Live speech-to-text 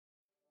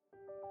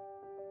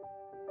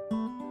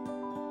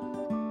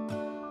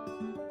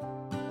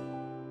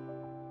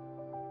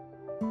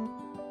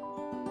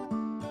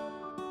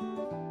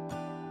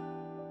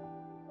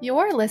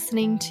You're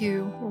listening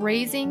to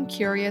Raising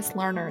Curious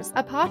Learners,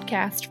 a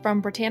podcast from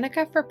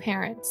Britannica for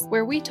Parents,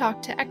 where we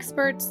talk to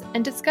experts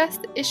and discuss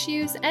the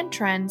issues and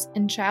trends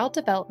in child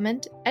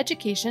development,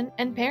 education,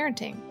 and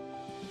parenting.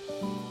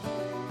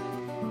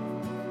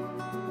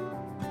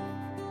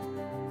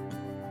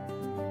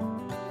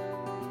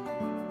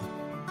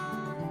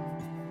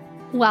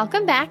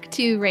 Welcome back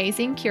to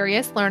Raising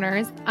Curious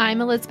Learners. I'm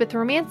Elizabeth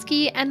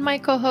Romanski, and my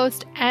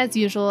co-host, as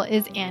usual,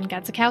 is Ann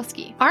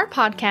Gadzikowski. Our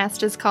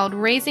podcast is called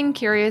Raising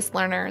Curious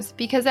Learners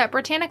because at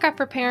Britannica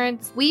for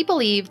Parents, we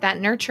believe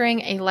that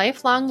nurturing a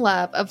lifelong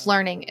love of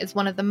learning is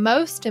one of the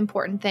most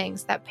important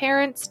things that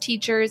parents,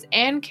 teachers,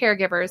 and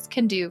caregivers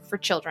can do for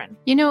children.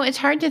 You know, it's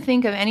hard to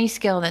think of any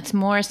skill that's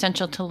more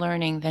essential to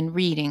learning than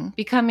reading.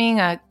 Becoming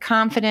a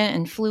confident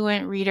and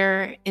fluent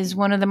reader is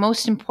one of the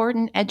most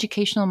important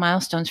educational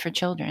milestones for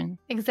children.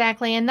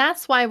 Exactly, and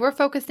that's why we're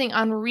focusing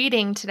on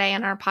reading today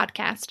on our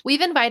podcast.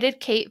 We've invited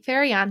Kate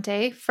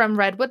Ferriante from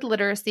Redwood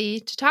Literacy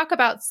to talk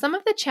about some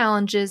of the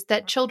challenges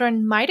that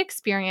children might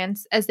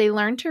experience as they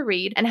learn to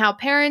read and how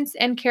parents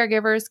and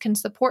caregivers can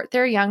support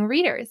their young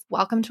readers.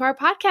 Welcome to our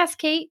podcast,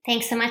 Kate.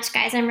 Thanks so much,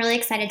 guys. I'm really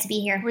excited to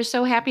be here. We're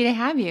so happy to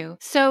have you.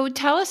 So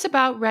tell us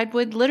about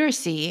Redwood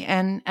Literacy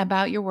and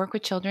about your work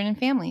with children and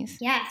families.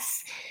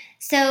 Yes.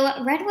 So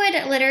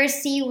Redwood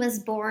Literacy was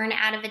born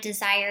out of a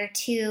desire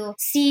to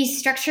see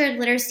structured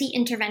literacy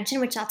intervention,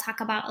 which I'll talk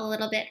about a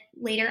little bit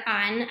later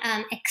on,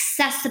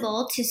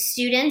 accessible to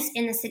students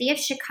in the city of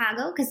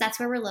Chicago, because that's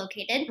where we're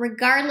located,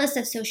 regardless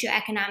of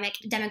socioeconomic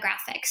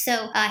demographics.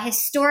 So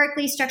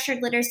historically,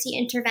 structured literacy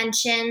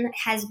intervention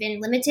has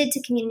been limited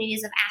to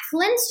communities of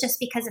affluence just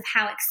because of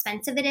how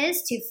expensive it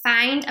is to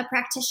find a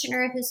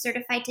practitioner who's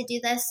certified to do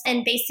this.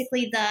 And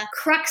basically the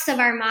crux of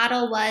our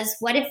model was,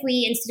 what if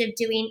we, instead of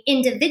doing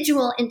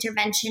individual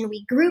intervention,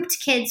 we grouped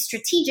kids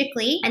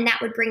strategically, and that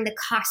would bring the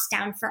cost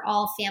down for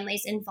all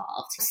families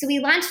involved. So we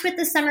launched with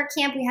the summer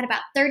camp. We had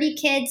about 30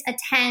 kids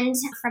attend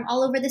from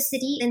all over the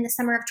city in the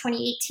summer of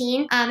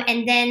 2018.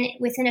 And then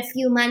within a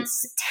few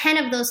months, 10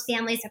 of those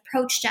families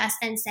approached us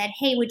and said,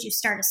 hey, would you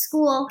start a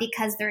school?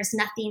 Because there's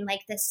nothing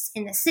like this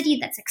in the city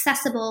that's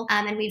accessible.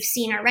 And we've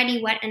seen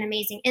already what an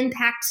amazing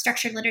impact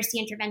structured literacy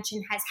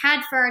intervention has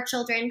had for our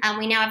children.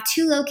 We now have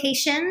 2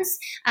 locations,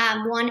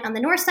 one on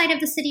the north side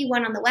of the city,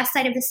 one on the west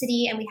side of the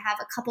city, and we have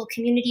a couple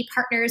community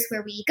partners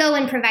where we go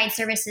and provide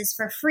services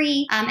for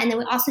free. And then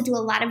we also do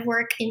a lot of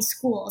work in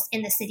schools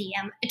in the city,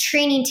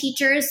 training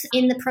teachers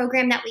in the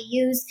program that we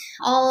use,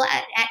 all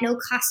at no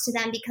cost to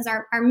them, because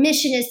our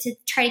mission is to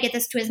try to get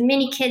this to as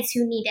many kids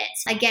who need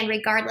it, again,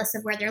 regardless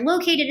of where they're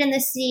located in the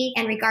city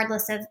and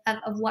regardless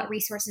of what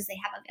resources they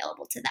have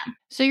available to them.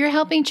 So you're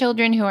helping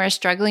children who are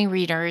struggling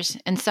readers,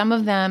 and some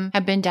of them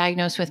have been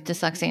diagnosed with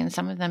dyslexia and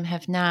some of them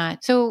have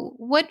not. So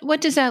what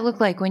does that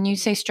look like when you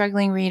say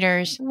struggling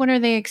readers? What are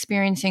they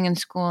experiencing in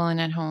school and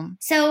at home?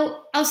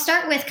 So I'll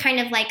start with kind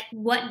of like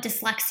what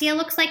dyslexia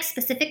looks like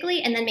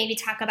specifically, and then maybe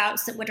talk about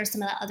what are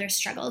some of the other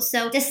struggles.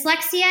 So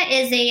dyslexia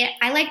is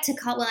I like to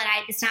call,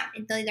 it's not,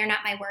 they're not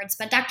my words,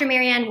 but Dr.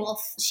 Marianne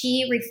Wolf,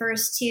 she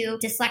refers to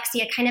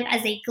dyslexia kind of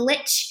as a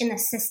glitch in the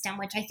system,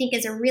 which I think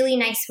is a really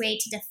nice way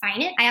to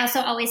define it. I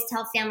also always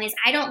tell families,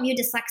 I don't view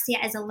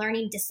dyslexia as a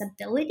learning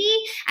disability.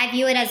 I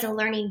view it as a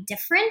learning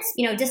difference.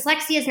 You know,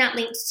 dyslexia is not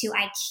linked to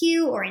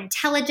IQ or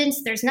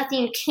intelligence. There's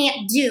nothing you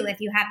can't do if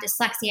you have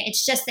dyslexia.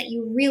 It's just that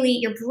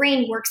your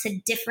brain works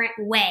a different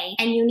way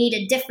and you need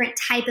a different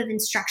type of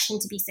instruction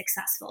to be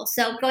successful.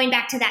 So going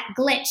back to that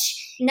glitch,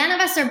 none of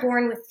us are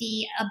born with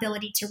the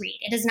ability to read.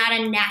 It is not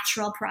a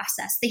natural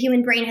process. The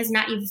human brain has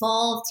not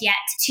evolved yet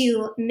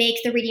to make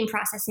the reading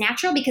process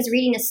natural, because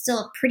reading is still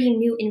a pretty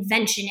new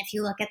invention if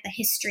you look at the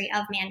history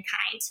of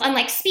mankind.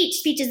 Unlike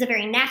speech is a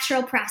very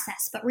natural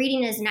process, but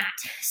reading is not.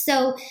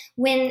 So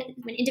when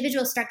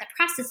individuals start the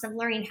process of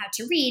learning how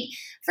to read,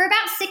 for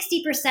about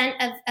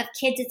 60% of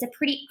kids, it's a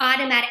pretty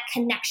automatic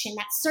connection.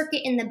 That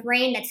circuit in the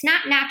brain that's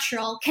not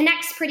natural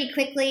connects pretty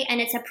quickly,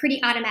 and it's a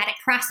pretty automatic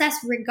process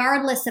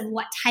regardless of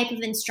what type of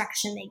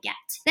instruction they get.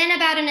 Then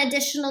about an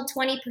additional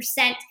 20%,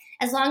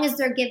 as long as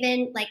they're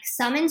given like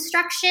some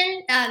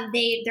instruction,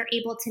 they're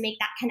able to make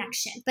that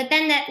connection. But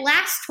then that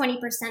last 20%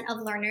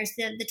 of learners,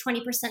 the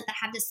 20% that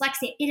have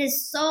dyslexia, it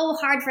is so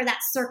hard for that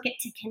circuit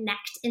to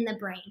connect in the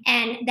brain.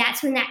 And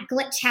that's when that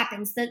glitch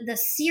happens. The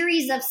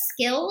series of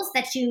skills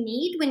that you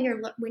need when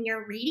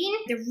you're reading,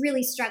 they're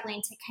really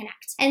struggling to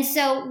connect. And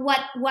so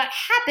what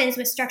happens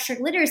with structured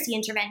literacy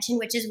intervention,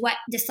 which is what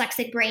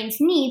dyslexic brains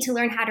need to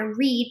learn how to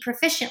read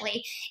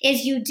proficiently,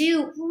 is you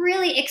do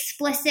really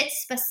explicit,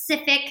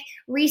 specific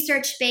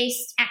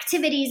research-based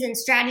activities and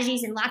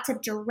strategies and lots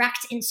of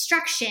direct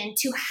instruction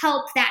to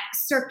help that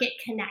circuit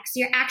connect. So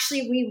you're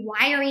actually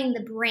rewiring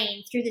the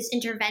brain through this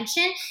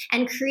intervention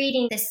and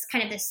creating this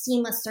kind of this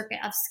seamless circuit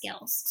of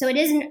skills. So it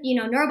isn't,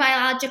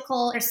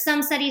 neurobiological. There's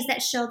some studies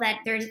that show that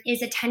there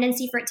is a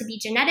tendency for it to be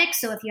genetic.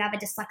 So if you have a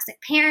dyslexic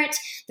parent,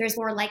 there's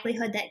more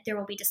likelihood that there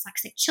will be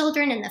dyslexic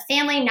children in the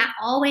family. Not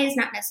always,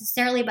 not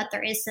necessarily, but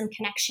there is some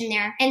connection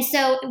there. And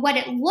so what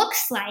it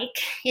looks like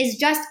is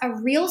just a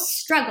real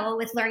struggle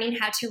with learning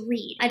how to to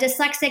read. A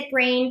dyslexic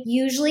brain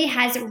usually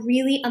has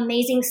really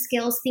amazing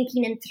skills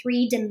thinking in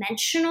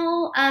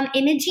three-dimensional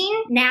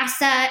imaging.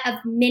 NASA, of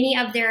many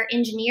of their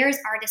engineers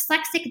are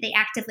dyslexic. They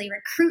actively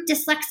recruit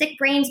dyslexic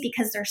brains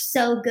because they're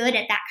so good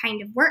at that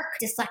kind of work.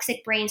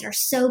 Dyslexic brains are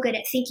so good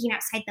at thinking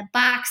outside the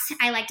box.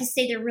 I like to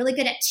say they're really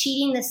good at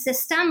cheating the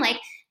system. Like,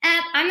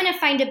 I'm going to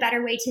find a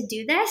better way to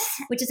do this,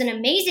 which is an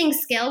amazing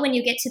skill when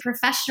you get to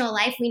professional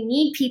life. We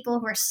need people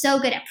who are so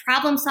good at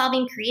problem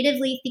solving,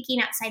 creatively thinking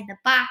outside the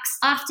box.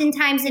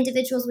 Oftentimes,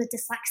 individuals with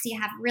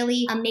dyslexia have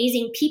really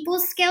amazing people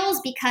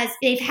skills because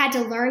they've had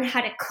to learn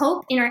how to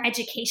cope in our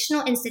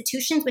educational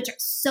institutions, which are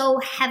so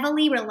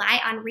heavily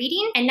rely on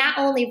reading, and not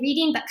only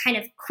reading, but kind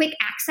of quick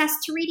access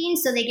to reading.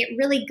 So they get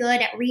really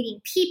good at reading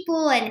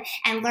people and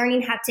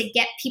learning how to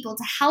get people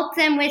to help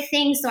them with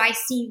things. So I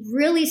see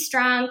really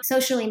strong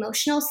social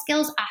emotional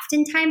skills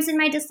oftentimes in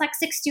my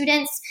dyslexic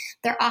students.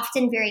 They're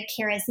often very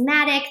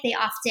charismatic. They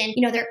often,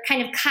 they're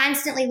kind of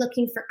constantly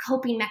looking for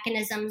coping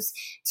mechanisms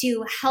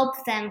to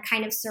help them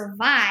kind of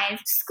survive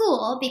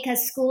school,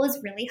 because school is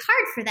really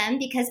hard for them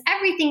because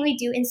everything we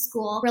do in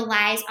school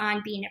relies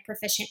on being a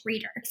proficient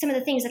reader. Some of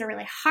the things that are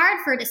really hard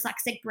for a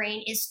dyslexic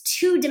brain is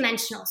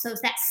two-dimensional. So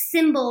it's that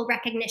symbol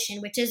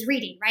recognition, which is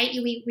reading, right?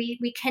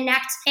 We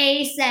connect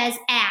A says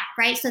at,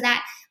 right? So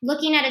that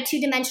looking at a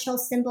two-dimensional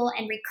symbol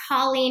and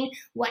recalling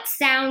what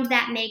sound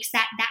that makes,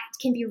 that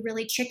can be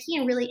really tricky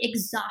and really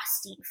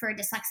exhausting for a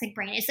dyslexic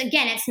brain.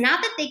 It's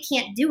not that they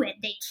can't do it.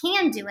 They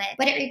can do it,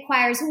 but it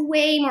requires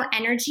way more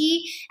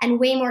energy and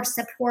way more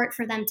support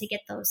for them to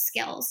get those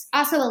skills.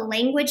 Also, a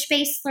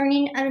language-based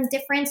learning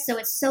difference. So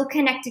it's so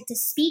connected to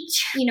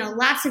speech.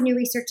 Lots of new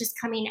research is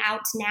coming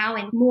out now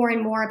and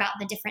more about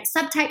the different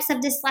subtypes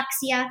of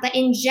dyslexia. But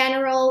in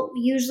general,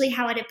 usually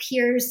how it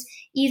appears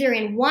either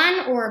in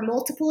one or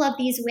multiple of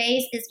these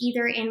ways is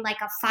either in like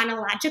a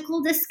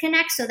phonological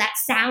disconnect, so that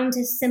sound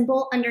to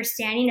symbol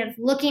understanding of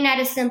looking at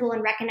a symbol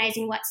and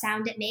recognizing what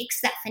sound it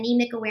makes, that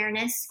phonemic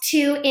awareness.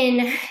 Two,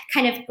 in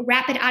kind of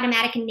rapid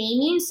automatic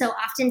naming. So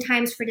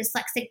oftentimes for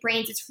dyslexic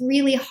brains, it's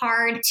really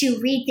hard to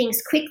read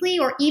things quickly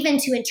or even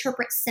to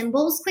interpret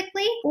symbols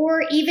quickly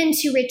or even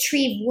to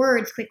retrieve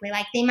words quickly.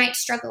 Like they might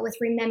struggle with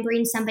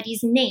remembering somebody's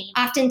name.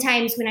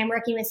 Oftentimes when I'm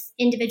working with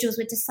individuals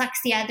with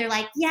dyslexia, they're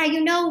like, yeah,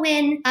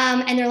 when,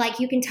 and they're like,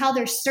 you can tell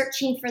they're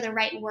searching for the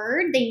right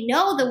word. They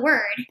know the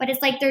word, but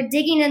it's like they're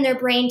digging in their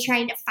brain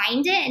trying to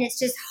find it, and it's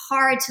just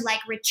hard to like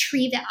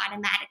retrieve it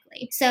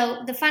automatically. So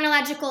the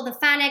phonological, the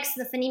phonics,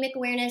 the phonemic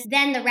awareness,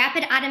 then the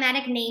rapid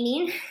automatic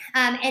naming,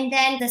 and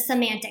then the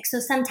semantics. So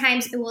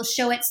sometimes it will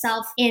show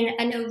itself in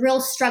a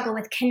real struggle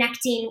with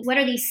connecting. What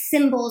are these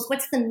symbols?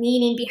 What's the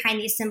meaning behind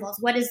these symbols?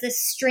 What is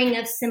this string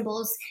of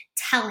symbols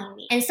telling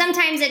me? And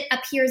sometimes it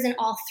appears in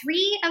all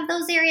three of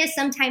those areas.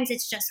 Sometimes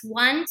it's just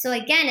one. So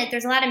again,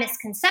 there's a lot of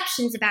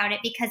misconceptions about it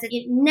because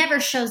it never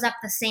shows up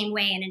the same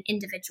way in an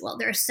individual.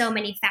 There are so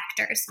many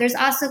factors. There's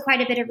also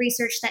quite a bit of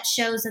research that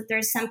shows that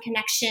there's some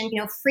connection,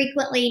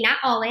 frequently, not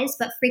always,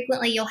 but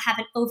frequently you'll have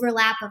an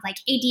overlap of like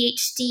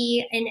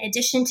ADHD in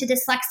addition to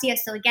dyslexia.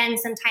 So again,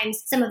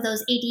 sometimes some of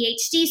those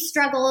ADHD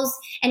struggles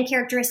and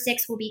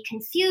characteristics will be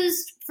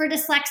confused for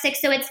dyslexic.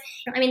 So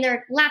there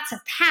are lots of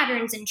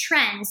patterns and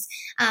trends,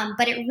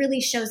 but it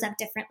really shows up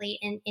differently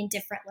in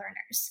different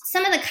learners.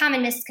 Some of the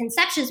common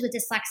misconceptions with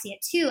dyslexia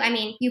too,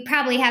 you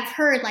probably have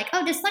heard like,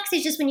 oh, dyslexia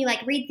is just when you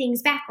like read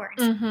things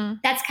backwards. Mm-hmm.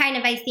 That's kind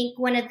of, I think,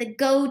 one of the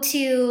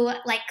go-to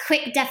like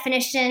quick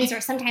definitions, or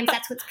sometimes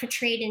that's what's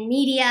portrayed in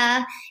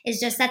media, is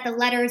just that the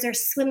letters are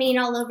swimming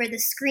all over the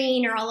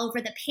screen or all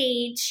over the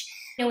page.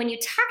 When you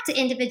talk to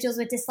individuals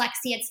with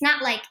dyslexia, it's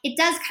not like, it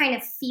does kind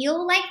of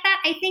feel like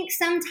that, I think,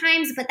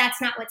 sometimes, but that's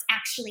not what's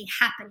actually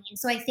happening.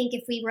 So I think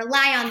if we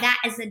rely on that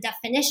as a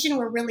definition,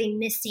 we're really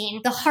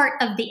missing the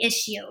heart of the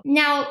issue.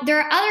 Now,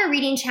 there are other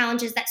reading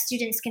challenges that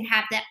students can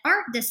have that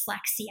aren't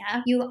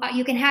dyslexia.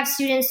 You can have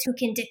students who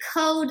can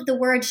decode the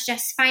words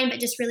just fine, but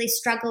just really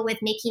struggle with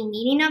making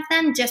meaning of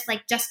them, just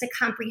a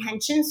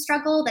comprehension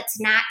struggle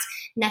that's not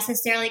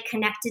necessarily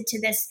connected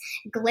to this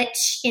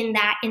glitch in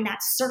that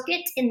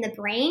circuit in the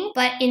brain.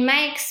 But in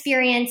my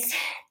experience,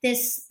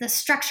 the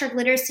structured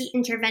literacy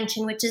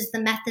intervention, which is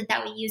the method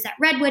that we use at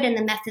Redwood and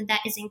the method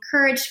that is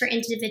encouraged for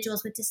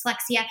individuals with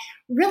dyslexia,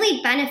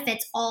 really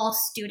benefits all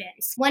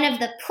students. One of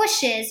the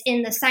pushes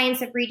in the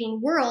science of reading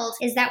world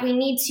is that we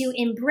need to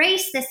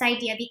embrace this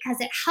idea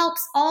because it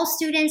helps all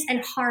students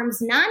and harms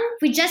none.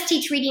 If we just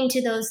teach reading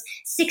to those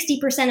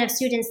 60% of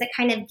students that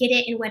kind of get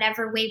it in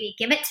whatever way we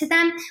give it to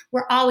them,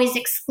 we're always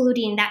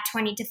excluding that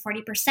 20 to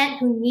 40%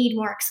 who need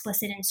more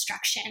explicit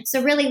instruction.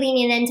 So really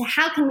leaning into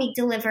how can we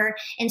deliver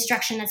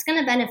instruction that's going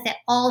to benefit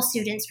all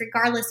students,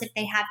 regardless if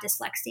they have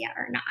dyslexia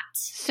or not.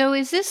 So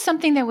is this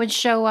something that would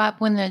show up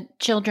when the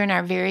children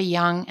are very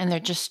young and they're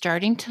just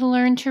starting to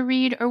learn to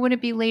read, or would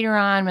it be later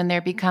on when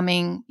they're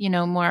becoming,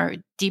 more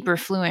deeper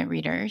fluent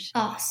readers?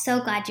 Oh, so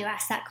glad you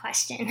asked that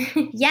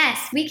question.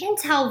 Yes, we can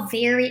tell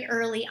very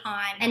early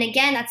on. And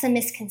again, that's a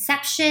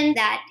misconception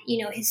that,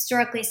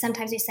 historically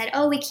sometimes we said,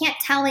 oh, we can't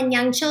tell in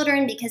young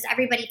children because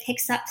everybody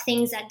picks up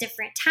things at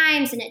different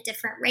times and at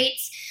different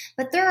rates.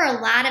 But there are a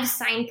lot of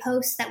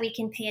signposts that we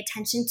can pay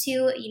attention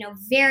to,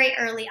 very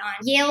early on.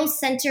 Yale's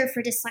Center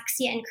for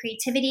Dyslexia and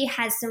Creativity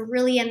has some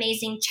really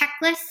amazing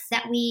checklists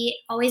that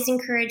we always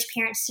encourage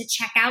parents to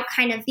check out.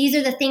 These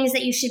are the things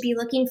that you should be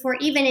looking for,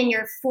 even in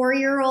your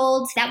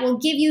 4-year-old, that will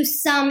give you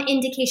some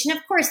indication. Of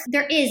course,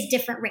 there is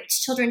different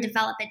rates. Children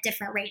develop at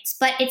different rates,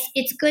 but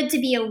it's good to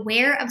be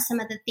aware of some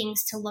of the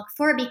things to look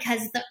for,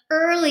 because the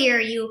earlier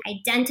you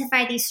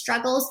identify these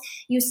struggles,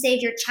 you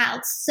save your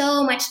child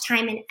so much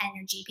time and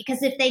energy.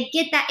 Because if they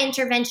get that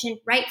intervention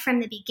right from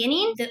the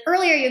beginning, the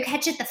earlier you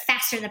catch it, the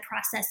faster the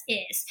process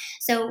is.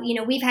 So,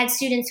 we've had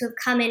students who have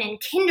come in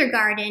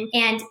kindergarten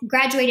and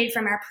graduated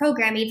from our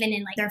program even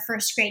in their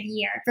first grade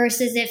year,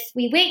 versus if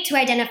we wait to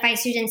identify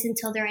students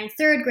until they're in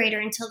third grade or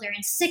until they're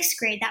in sixth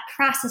grade, that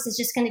process is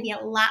just going to be a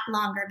lot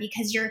longer,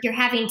 because you're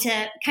having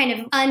to kind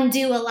of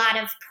undo a lot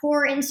of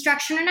poor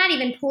instruction, or not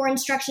even poor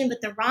instruction,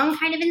 but the wrong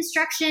kind of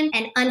instruction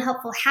and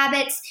unhelpful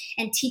habits,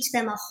 and teach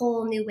them a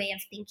whole new way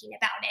of thinking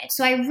about it.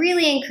 So I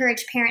really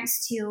encourage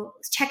parents to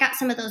check out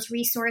some of those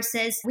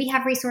resources. We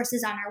have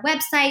resources on our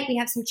website. We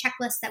have some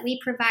checklists that we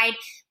provide,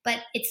 but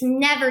it's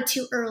never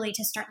too early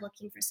to start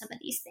looking for some of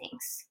these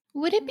things.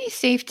 Would it be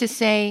safe to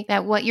say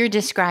that what you're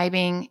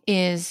describing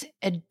is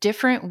a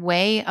different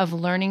way of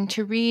learning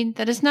to read?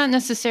 That is not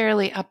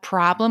necessarily a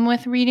problem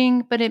with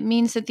reading, but it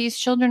means that these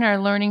children are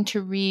learning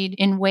to read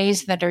in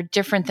ways that are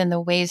different than the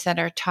ways that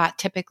are taught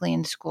typically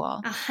in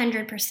school.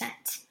 100%.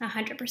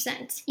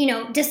 100%.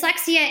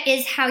 Dyslexia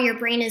is how your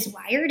brain is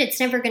wired. It's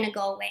never going to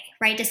go away,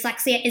 right?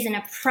 Dyslexia isn't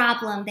a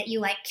problem that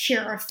you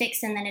cure or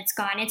fix and then it's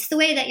gone. It's the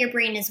way that your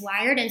brain is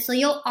wired. And so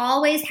you'll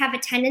always have a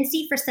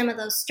tendency for some of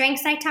those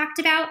strengths I talked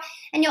about,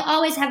 and you'll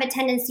always have a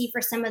tendency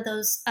for some of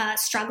those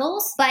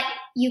struggles, but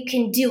you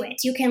can do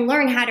it. You can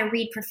learn how to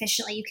read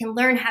proficiently. You can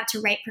learn how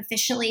to write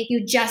proficiently.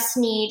 You just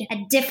need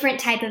a different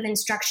type of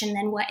instruction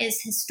than what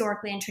is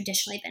historically and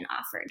traditionally been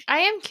offered. I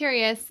am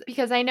curious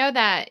because I know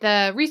that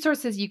the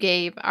resources you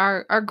gave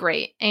are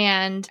great.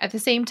 And at the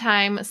same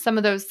time, some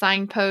of those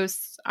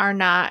signposts are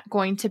not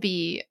going to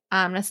be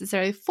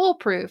necessarily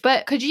foolproof.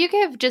 But could you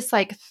give just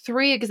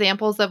 3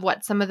 examples of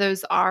what some of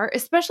those are?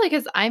 Especially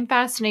because I'm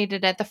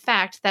fascinated at the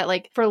fact that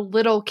for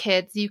little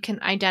kids, you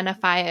can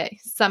identify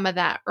some of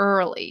that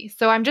early.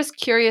 So I'm just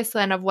curious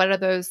then of what are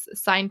those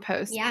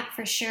signposts? Yeah,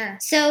 for sure.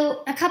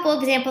 So a couple of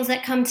examples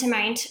that come to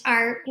mind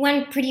are,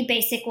 one pretty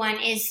basic one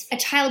is a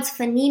child's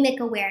phonemic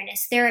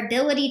awareness, their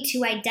ability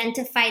to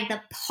identify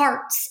the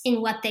parts in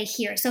what they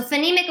hear. So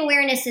phonemic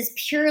awareness is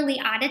purely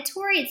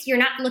auditory. You're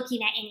not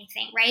looking at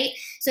anything, right?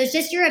 So it's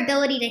just your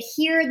ability to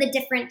hear the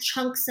different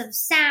chunks of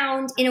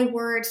sound in a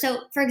word.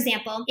 So for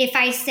example, if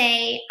I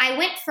say, I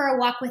went for a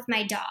walk with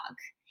my dog,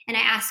 and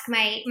I ask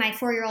my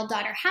 4-year-old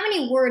daughter, how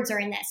many words are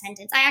in that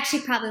sentence? I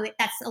actually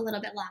that's a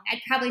little bit long.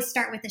 I'd probably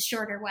start with a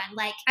shorter one,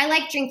 I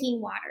like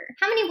drinking water.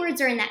 How many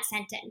words are in that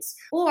sentence?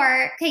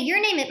 Or, okay,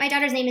 my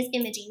daughter's name is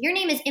Imogene. Your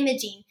name is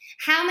Imogene.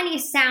 How many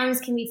sounds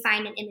can we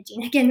find in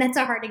Imogene? Again, that's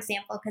a hard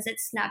example because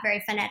it's not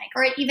very phonetic.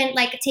 Or even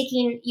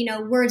taking,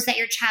 words that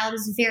your child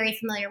is very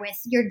familiar with,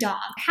 your dog.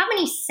 How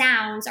many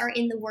sounds are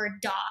in the word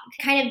dog?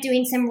 Kind of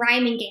doing some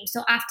rhyming games.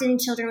 So often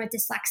children with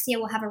dyslexia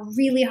will have a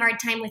really hard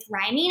time with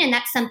rhyming, and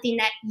that's something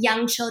that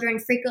young children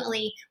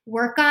frequently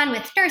work on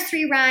with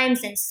nursery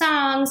rhymes and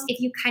songs. If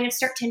you kind of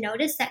start to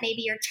notice that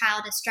maybe your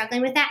child is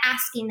struggling with that,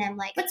 asking them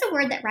what's a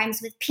word that rhymes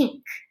with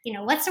pink?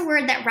 What's a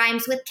word that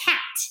rhymes with cat?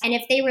 And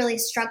if they really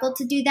struggle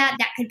to do that,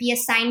 that could be a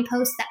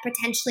signpost that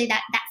potentially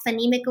that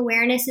phonemic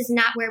awareness is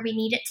not where we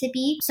need it to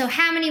be. So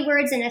how many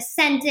words in a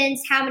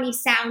sentence? How many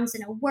sounds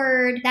in a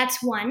word?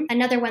 That's one.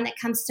 Another one that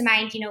comes to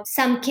mind,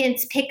 some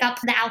kids pick up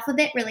the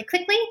alphabet really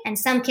quickly, and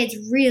some kids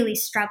really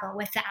struggle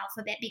with the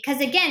alphabet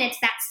because, again, it's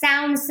that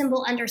sound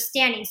symbol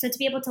understanding. So to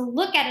be able to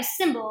look at a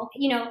symbol,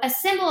 a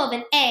symbol of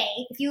an A,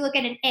 if you look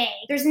at an A,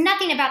 there's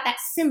nothing about that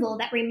symbol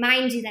that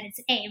reminds you that it's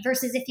A,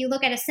 versus if you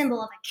look at a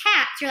symbol of a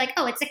cat, you're like,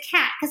 oh, it's a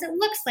cat because it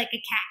looks like a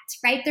cat,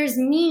 right? There's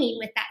meaning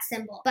with that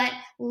symbol. But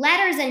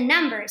letters and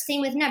numbers,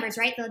 same with numbers,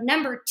 right? The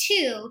number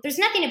 2, there's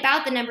nothing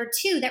about the number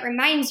 2 that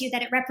reminds you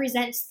that it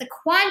represents the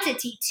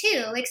quantity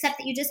 2, except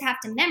that you just have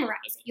to memorize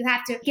it. You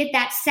have to get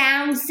that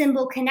sound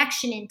symbol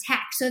connection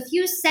intact. So if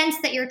you sense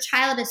that your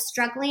child is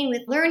struggling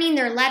with learning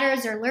their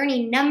letters or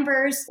learning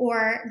numbers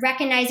or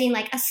recognizing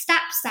a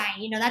stop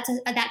sign,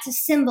 that's a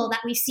symbol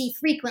that we see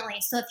frequently.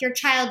 So if your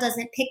child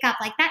doesn't pick up,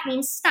 that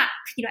means stop.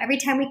 Every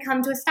time we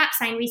come to a stop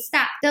sign, we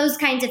stop. Those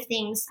kinds of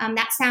things,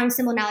 that sound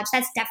symbol knowledge,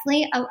 that's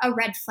definitely a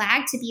red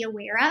flag to be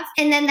aware of.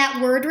 And then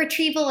that word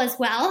retrieval as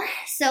well.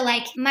 So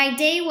my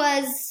day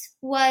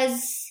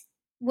was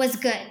was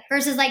good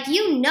versus like,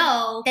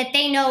 that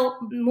they know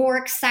more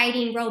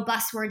exciting,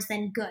 robust words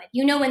than good.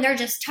 When they're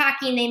just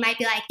talking, they might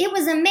be like, it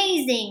was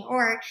amazing,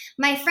 or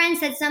my friend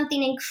said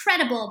something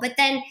incredible, but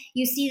then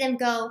you see them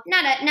go,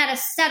 not a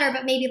stutter,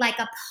 but maybe like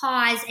a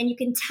pause, and you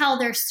can tell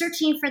they're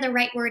searching for the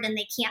right word and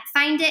they can't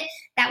find it.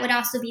 That would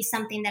also be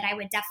something that I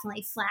would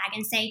definitely flag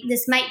and say,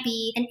 this might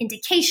be an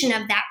indication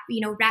of that,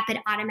 rapid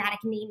automatic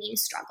naming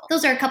struggle.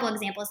 Those are a couple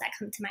examples that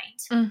come to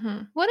mind.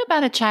 Mm-hmm. What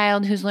about a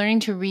child who's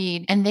learning to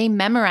read and they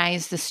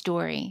memorize the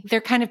story?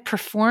 They're kind of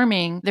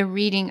performing the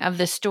reading of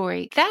the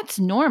story. That's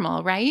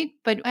normal, right?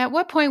 But at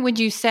what point would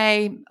you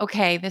say,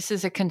 okay, this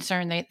is a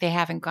concern that they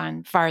haven't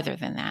gone farther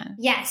than that?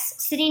 Yes.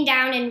 Sitting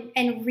down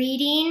and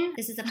reading.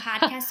 This is a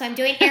podcast, so I'm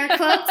doing air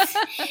quotes.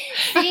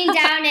 Sitting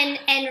down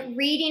and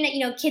reading,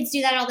 kids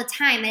do that all the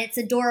time, and it's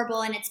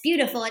adorable and it's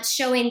beautiful. It's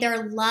showing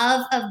their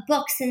love of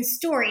books and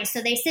stories.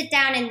 So they sit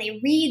down and they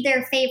read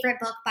their favorite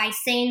book by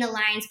saying the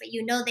lines, but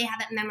they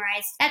haven't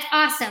memorized. That's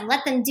awesome.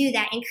 Let them do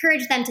that.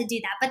 Encourage them to do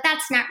that. But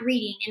that's not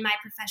reading, in my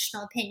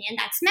professional opinion.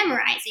 That's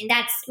memorizing.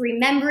 That's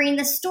remembering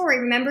the story,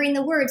 remembering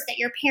the words that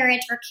your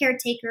parent or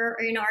caretaker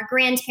or, or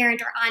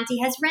grandparent or auntie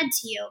has read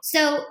to you.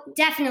 So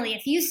definitely,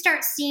 if you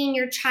start seeing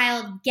your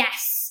child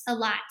guess a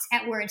lot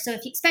at words, so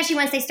especially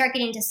once they start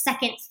getting to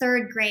second,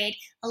 third grade,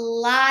 a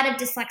lot of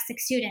dyslexic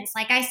students,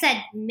 like I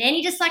said,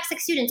 many dyslexic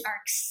students are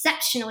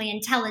exceptionally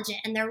intelligent,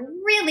 and they're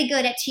really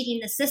good at cheating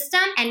the system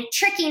and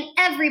tricking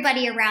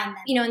everybody around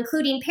them,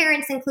 including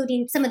parents,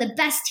 including some of the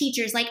best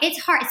teachers. Like, it's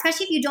hard,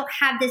 especially if you don't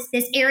have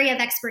this area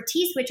of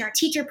expertise, which our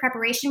teacher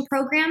preparation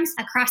programs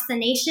across the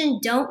nation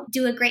don't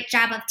do a great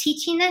job of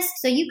teaching this.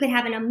 So you could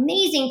have an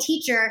amazing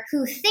teacher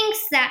who thinks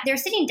that they're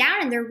sitting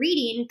down and they're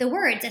reading the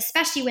words,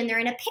 especially when they're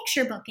in a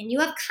picture book and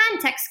you have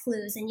context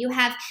clues and you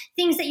have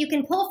things that you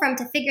can pull from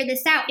to figure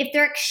this out. If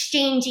they're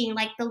exchanging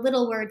like the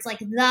little words like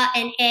the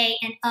and a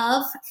and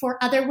of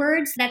for other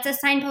words, that's a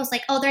signpost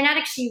like, oh, they're not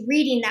actually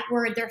reading that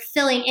word. They're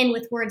filling in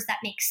with words that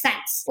make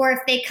sense. Or if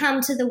they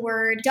come to the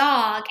word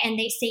dog and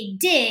they say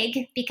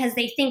dig because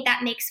they think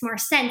that makes more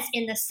sense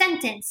in the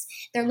sentence,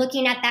 they're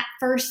looking at that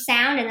first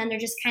sound and then they're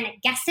just kind of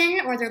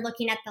guessing, or they're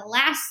looking at the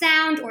last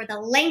sound or the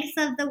length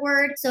of the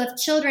word. So if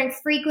children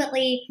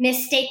frequently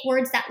mistake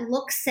words that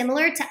look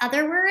similar to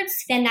other words,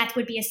 then that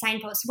would be a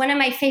signpost. One of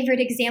my favorite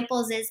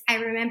examples is, I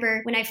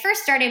remember when I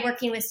first started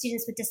working with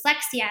students with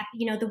dyslexia,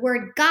 the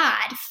word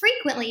God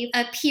frequently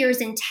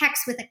appears in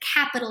text with a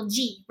capital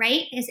G,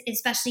 right?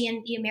 Especially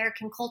in the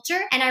American culture.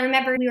 And I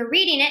remember we were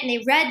reading it and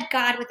they read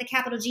God with a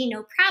capital G,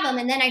 no problem.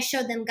 And then I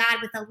showed them God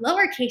with a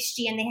lowercase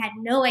g and they had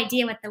no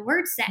idea what the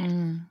word said.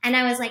 And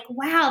I was like,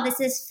 wow, this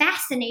is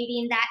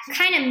fascinating that you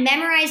kind of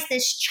memorized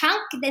this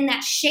chunk in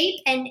that shape,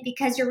 and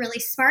because you're really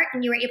smart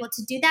and you were able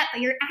to do that,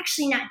 but you're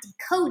actually not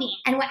decoding.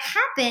 And what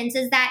happens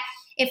is that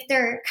if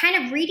they're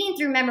kind of reading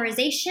through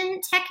memorization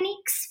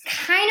techniques,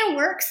 kind of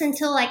works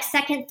until like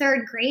second,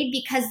 third grade,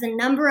 because the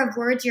number of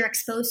words you're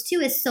exposed to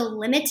is so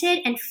limited,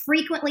 and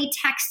frequently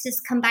text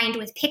is combined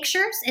with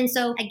pictures. And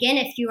so again,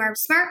 if you are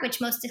smart, which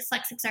most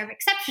dyslexics are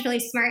exceptionally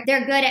smart,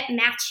 they're good at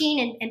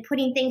matching and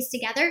putting things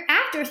together.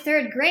 After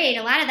third grade,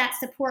 a lot of that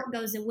support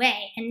goes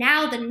away. And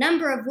now the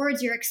number of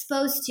words you're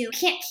exposed to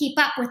can't keep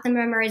up with the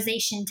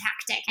memorization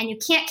tactic, and you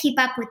can't keep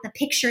up with the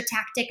picture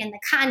tactic and the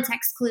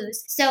context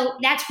clues. So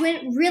that's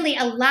when really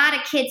a lot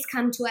of kids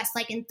come to us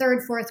like in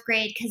third, fourth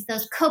grade, because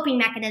those coping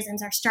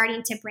mechanisms are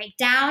starting to break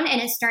down,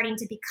 and it's starting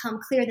to become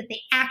clear that they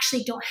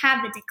actually don't have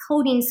the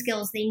decoding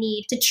skills they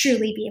need to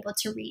truly be able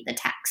to read the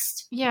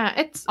text. Yeah,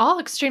 it's all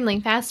extremely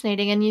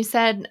fascinating. And you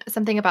said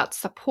something about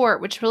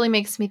support, which really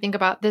makes me think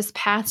about this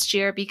past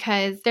year,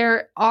 because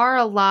there are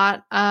a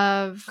lot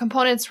of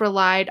components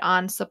relied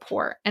on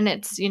support. And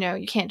it's,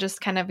 you can't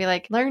just kind of be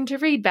like, learn to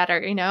read better,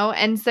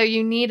 and so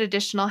you need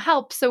additional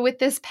help. So with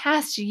this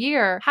past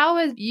year, how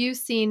have you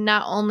seen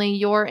not only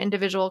your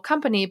individual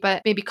company,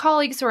 but maybe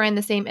colleagues who are in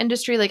the same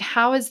industry? Like,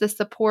 how has the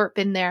support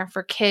been there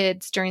for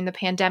kids during the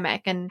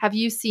pandemic? And have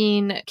you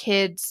seen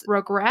kids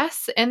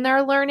regress in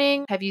their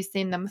learning? Have you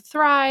seen them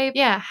thrive?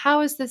 Yeah.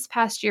 How has this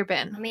past year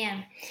been? Oh,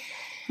 man.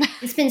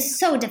 It's been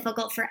so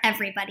difficult for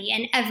everybody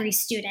and every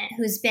student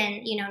who's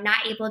been,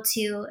 not able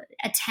to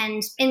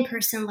attend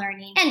in-person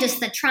learning, and just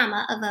the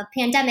trauma of a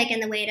pandemic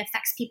and the way it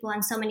affects people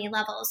on so many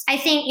levels. I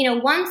think,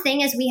 one thing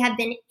is we have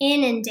been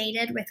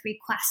inundated with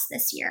requests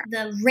this year.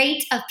 The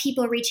rate of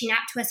people reaching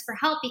out to us for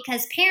help,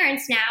 because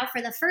parents now,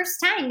 for the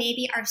first time,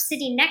 maybe are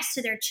sitting next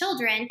to their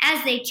children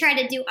as they try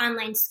to do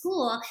online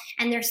school,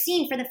 and they're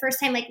seeing for the first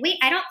time, like, wait,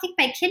 I don't think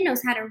my kid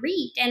knows how to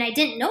read, and I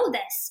didn't know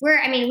this.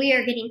 We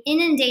are getting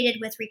inundated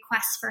with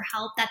requests for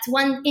help. That's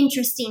one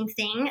interesting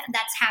thing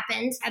that's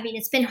happened.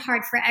 It's been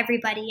hard for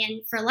everybody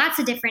and for lots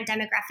of different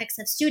demographics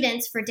of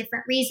students for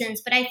different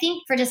reasons. But I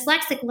think for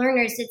dyslexic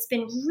learners, it's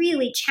been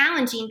really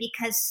challenging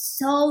because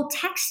so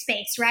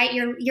text-based, right?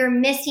 You're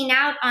missing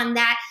out on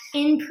that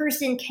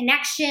in-person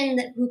connection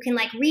who can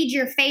like read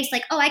your face,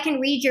 like, oh, I can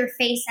read your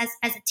face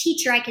as a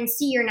teacher. I can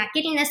see you're not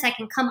getting this. I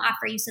can come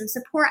offer you some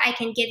support. I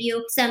can give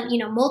you some,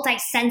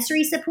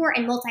 multi-sensory support.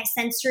 And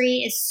multi-sensory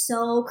is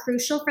so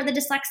crucial for the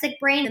dyslexic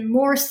brain. The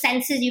more sensory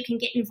senses you can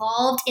get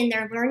involved in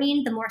their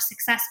learning, the more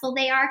successful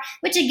they are,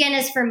 which again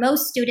is for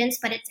most students,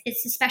 but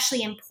it's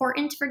especially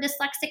important for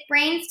dyslexic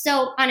brains.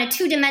 So on a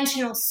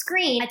two-dimensional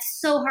screen, it's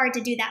so hard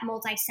to do that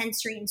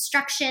multisensory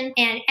instruction,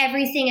 and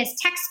everything is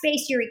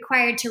text-based. You're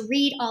required to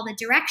read all the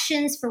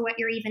directions for what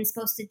you're even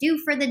supposed to do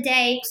for the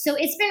day. So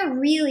it's been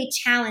really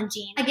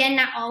challenging. Again,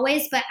 not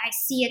always, but I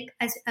see it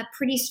as a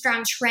pretty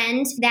strong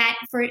trend that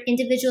for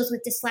individuals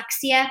with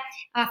dyslexia,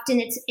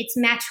 often it's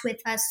matched with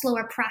a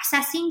slower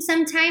processing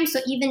sometimes. So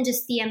even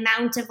just the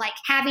amount of like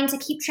having to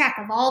keep track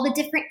of all the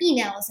different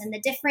emails and the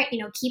different,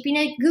 keeping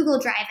a Google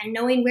Drive and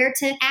knowing where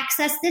to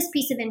access this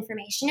piece of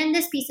information and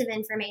this piece of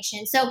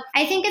information. So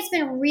I think it's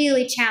been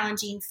really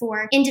challenging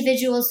for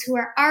individuals who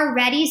are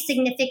already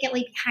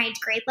significantly behind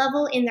grade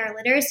level in their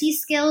literacy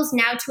skills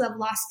now to have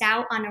lost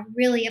out on a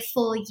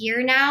full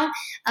year now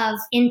of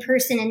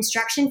in-person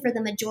instruction for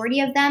the majority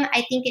of them.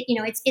 I think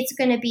it's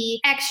going to be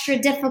extra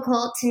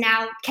difficult to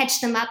now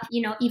catch them up,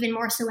 even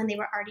more so when they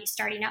were already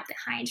starting out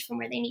behind from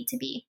where they need to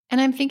be. And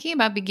I'm thinking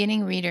about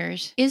beginning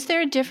readers. Is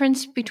there a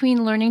difference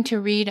between learning to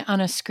read on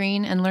a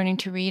screen and learning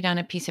to read on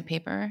a piece of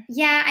paper?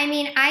 Yeah,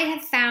 I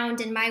have found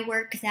in my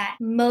work that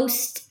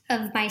most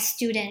of my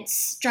students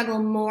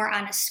struggle more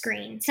on a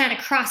screen. It's not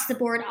across the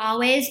board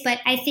always, but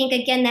I think,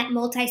 again, that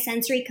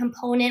multisensory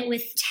component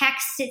with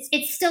text,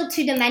 it's still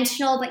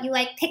two-dimensional, but you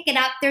pick it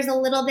up. There's a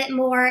little bit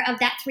more of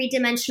that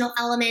three-dimensional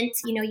element.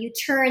 You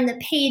turn the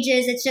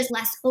pages, it's just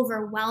less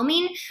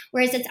overwhelming,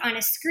 whereas it's on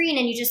a screen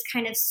and you just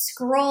kind of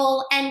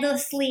scroll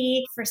endlessly.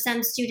 For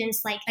some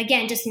students,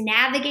 again, just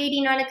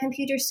navigating on a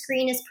computer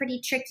screen is pretty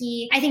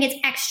tricky. I think it's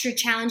extra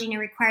challenging and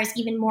requires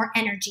even more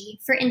energy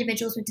for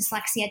individuals with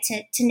dyslexia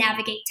to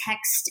navigate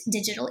text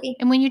digitally.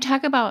 And when you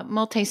talk about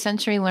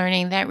multisensory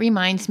learning, that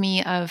reminds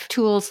me of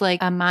tools like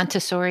a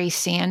Montessori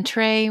sand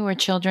tray where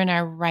children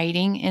are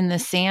writing in the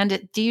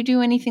sand. Do you do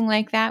anything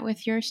like that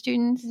with your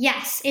students?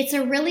 Yes, it's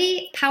a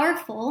really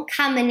powerful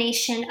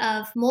combination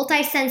of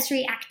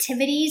multisensory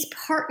activities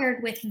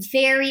partnered with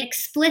very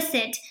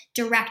explicit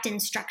direct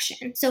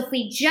instruction. So if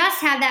we just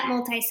have that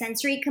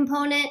multisensory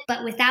component,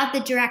 but without the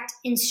direct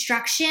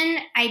instruction,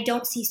 I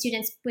don't see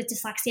students with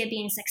dyslexia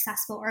being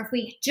successful. Or if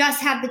we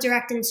just have the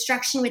direct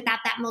instruction without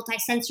that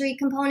multisensory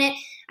component,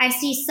 I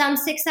see some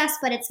success,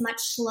 but it's much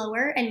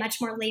slower and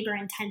much more labor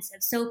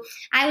intensive. So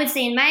I would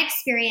say in my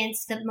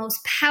experience, the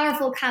most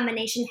powerful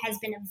combination has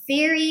been a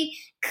very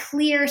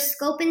clear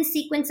scope and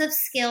sequence of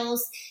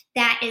skills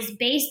that is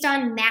based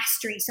on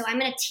mastery. So I'm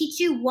going to teach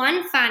you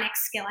one phonics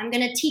skill. I'm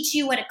going to teach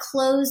you what a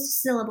closed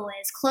syllable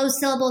is. Closed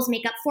syllables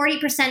make up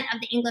 40% of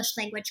the English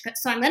language.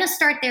 So I'm going to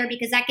start there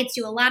because that gets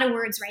you a lot of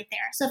words right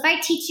there. So if I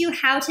teach you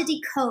how to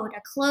decode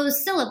a closed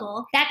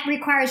syllable, that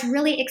requires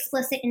really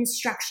explicit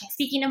instruction.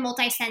 Speaking of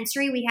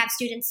multisensory, we have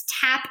students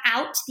tap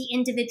out the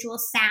individual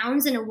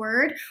sounds in a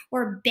word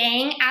or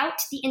bang out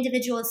the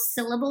individual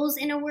syllables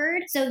in a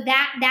word. So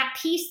that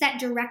piece, that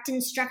direct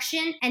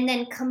instruction, and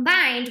then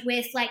combined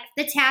with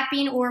the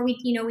tapping, or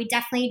we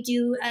definitely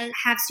do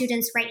have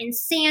students write in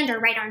sand or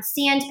write on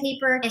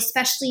sandpaper,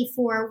 especially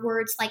for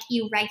words like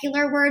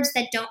irregular words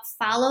that don't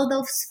follow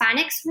those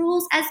phonics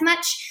rules as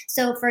much.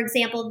 So for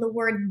example, the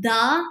word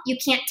the, you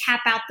can't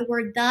tap out the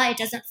word the. It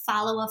doesn't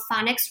follow a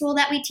phonics rule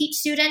that we teach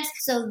students.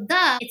 So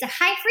it's a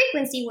high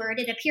frequency word.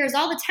 It appears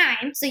all the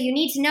time. So you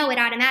need to know it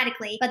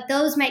automatically. But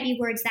those might be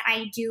words that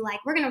I do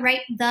we're going to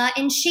write the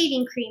in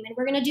shaving cream, and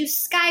we're going to do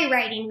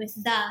skywriting with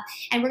the,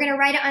 and we're going to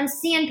write it on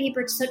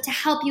sandpaper to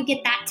help you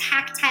get that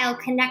tactile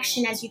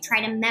connection as you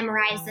try to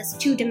memorize this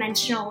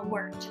two-dimensional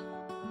word.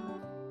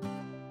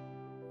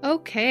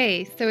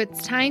 Okay, so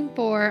it's time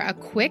for a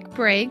quick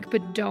break,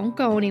 but don't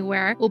go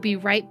anywhere. We'll be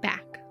right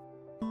back.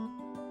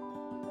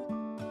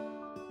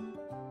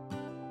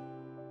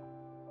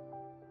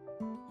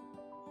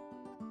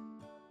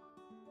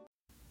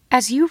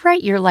 As you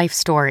write your life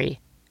story,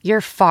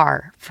 you're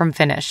far from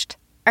finished.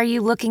 Are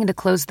you looking to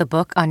close the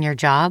book on your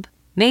job?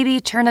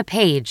 Maybe turn a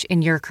page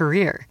in your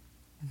career?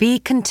 Be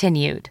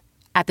continued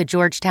at the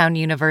Georgetown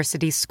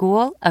University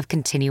School of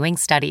Continuing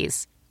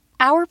Studies.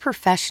 Our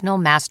professional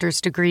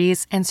master's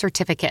degrees and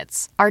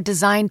certificates are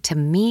designed to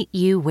meet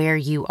you where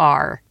you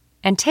are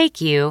and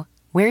take you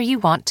where you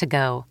want to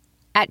go.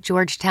 At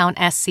Georgetown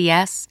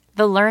SCS,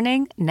 the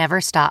learning never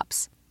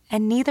stops,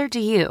 and neither do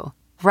you.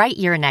 Write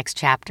your next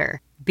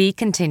chapter. Be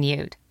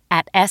continued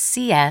at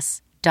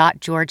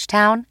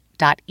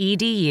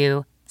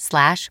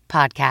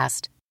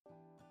scs.georgetown.edu/podcast.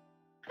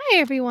 Hi,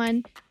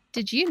 everyone.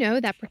 Did you know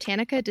that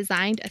Britannica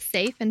designed a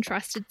safe and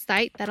trusted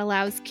site that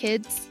allows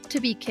kids to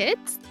be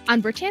kids?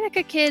 On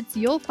Britannica Kids,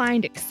 you'll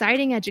find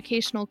exciting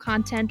educational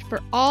content for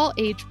all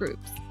age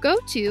groups. Go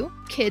to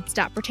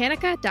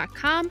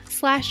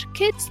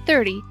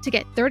kids.britannica.com/kids30 to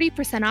get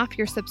 30% off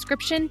your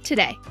subscription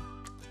today.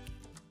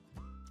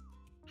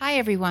 Hi,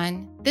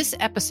 everyone. This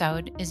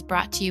episode is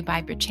brought to you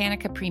by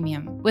Britannica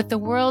Premium. With the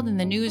world and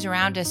the news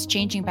around us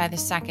changing by the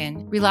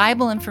second,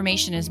 reliable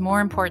information is more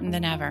important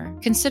than ever.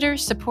 Consider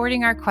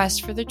supporting our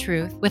quest for the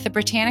truth with a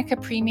Britannica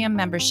Premium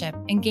membership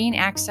and gain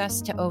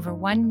access to over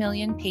 1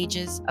 million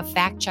pages of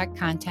fact-check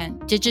content,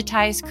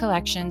 digitized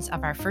collections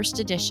of our first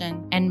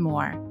edition, and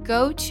more.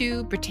 Go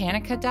to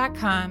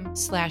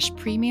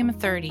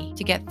Britannica.com/premium30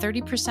 to get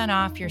 30%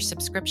 off your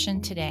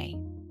subscription today.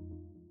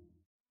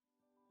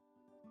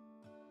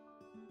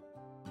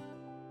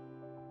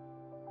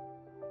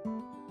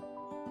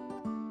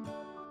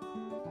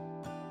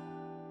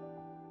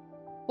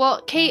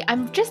 Well, Kate,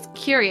 I'm just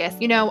curious.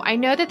 I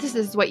know that this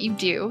is what you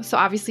do, so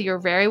obviously you're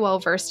very well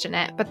versed in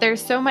it, but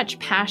there's so much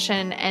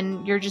passion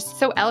and you're just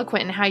so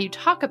eloquent in how you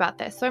talk about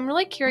this. So I'm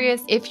really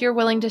curious if you're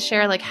willing to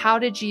share, how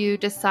did you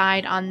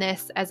decide on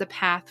this as a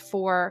path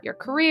for your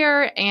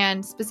career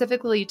and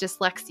specifically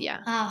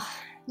dyslexia? Oh,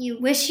 you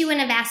wish you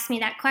wouldn't have asked me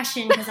that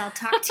question because I'll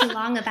talk too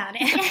long about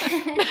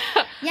it.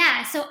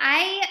 Yeah, so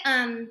I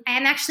am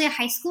actually a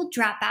high school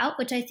dropout,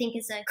 which I think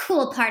is a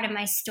cool part of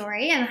my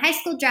story. I'm a high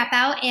school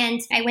dropout,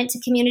 and I went to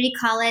community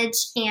college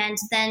and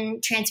then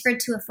transferred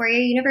to a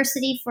four-year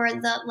university for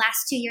the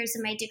last 2 years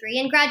of my degree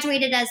and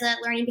graduated as a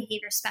learning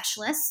behavior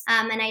specialist.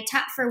 And I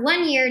taught for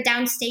 1 year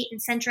downstate in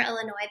central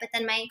Illinois, but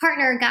then my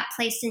partner got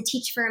placed in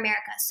Teach for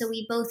America. So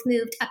we both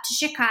moved up to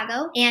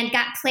Chicago and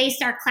got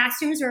placed. Our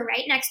classrooms were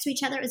right next to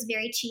each other. It was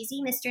very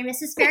cheesy, Mr. and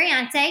Mrs.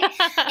 Ferriante.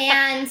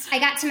 And I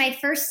got to my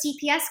first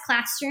CPS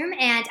classroom,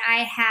 and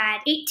I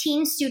had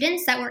 18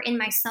 students that were in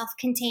my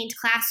self-contained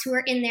class who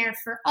were in there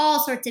for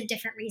all sorts of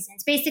different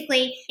reasons.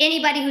 Basically,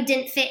 anybody who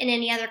didn't fit in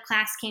any other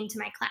class came to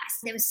my class.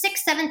 There was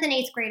 6th, 7th, and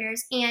 8th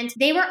graders, and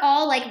they were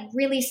all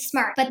really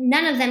smart, but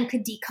none of them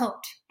could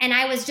decode. And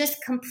I was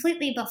just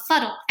completely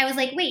befuddled. I was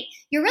like, wait,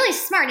 you're really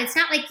smart. It's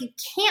not like you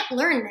can't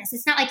learn this.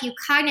 It's not like you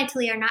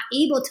cognitively are not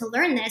able to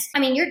learn this. I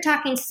mean, you're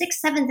talking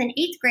 6th, 7th, and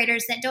 8th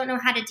graders that don't know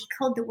how to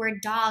decode the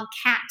word dog,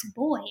 cat,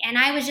 boy. And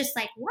I was just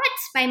like, what?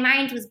 My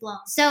mind was blown.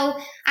 So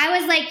I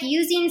was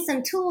using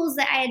some tools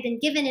that I had been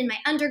given in my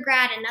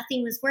undergrad and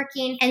nothing was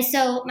working. And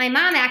so my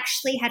mom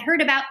actually had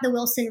heard about the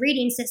Wilson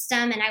reading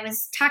system, and I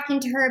was talking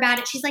to her about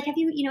it. She's like, have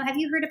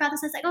you heard about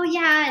this? I was like, oh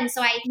yeah. And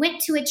so I went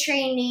to a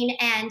training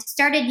and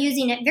started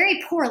using it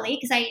very poorly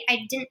because I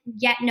didn't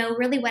yet know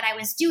really what I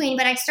was doing,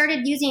 but I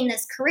started using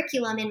this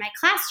curriculum in my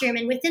classroom,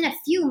 and within a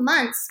few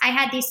months, I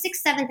had these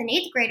 6th, 7th, and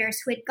 8th graders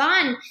who had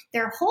gone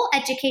their whole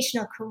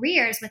educational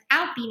careers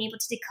without being able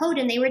to decode,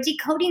 and they were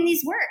decoding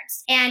these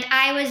words. And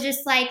I was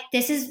just like,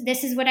 this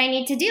is what I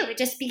need to do. It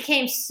just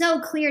became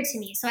so clear to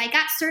me. So I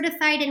got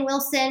certified in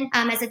Wilson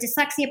as a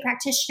dyslexia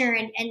practitioner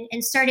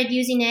and started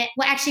using it.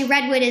 Well, actually,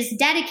 Redwood is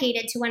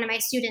dedicated to one of my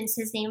students.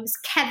 His name was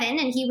Kevin,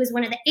 and he was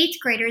one of the 8th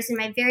graders in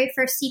my very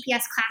first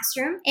CPS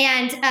classroom.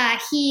 And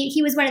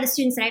he was one of the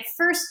students that I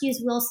first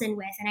used Wilson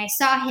with. And I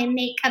saw him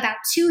make about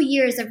 2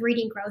 years of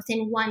reading growth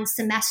in one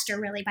semester,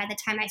 really, by the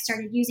time I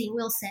started using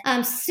Wilson.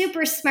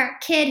 Super smart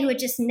kid who had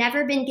just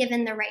never been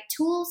given the right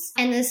tools.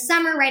 And the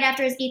summer right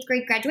after his 8th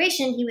grade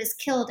graduation, he was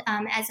killed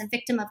as a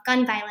victim of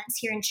gun violence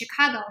here in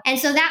Chicago. And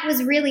so that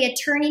was really a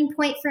turning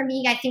point for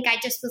me. I think I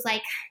just was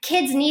like,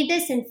 kids need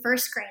this in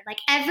first grade.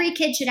 Every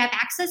kid should have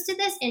access to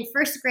this in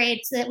first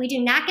grade so that we do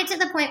not get to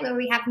the point where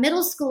we have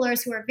middle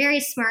schoolers who are very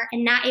smart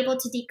and not able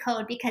to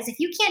decode. Because if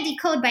you can't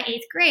decode by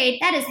 8th grade,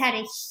 that has had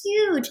a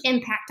huge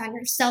impact on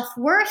your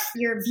self-worth,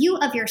 your view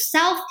of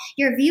yourself,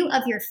 your view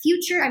of your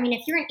future. I mean,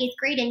 if you're in 8th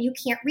grade and you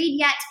can't read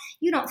yet,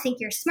 you don't think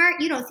you're smart,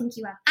 you don't think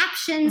you have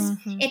options.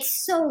 Mm-hmm.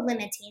 It's so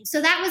limiting.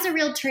 So that was a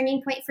real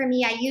turning point for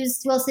me. I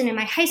used Wilson in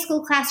my high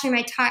school classroom.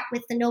 I taught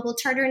with the Noble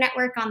Charter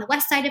Network on the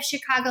west side of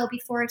Chicago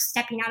before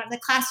stepping out of the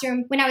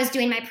classroom. When I was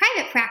doing my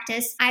private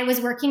practice, I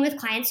was working with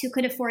clients who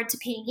could afford to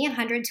pay me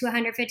 $100 to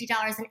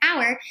 $150 an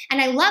hour.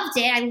 And I loved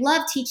it. I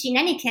loved teaching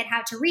any kid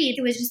how to read.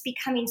 It was just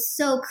becoming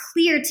so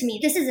clear to me.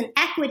 This is an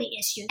equity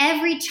issue.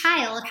 Every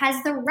child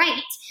has the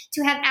right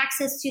to have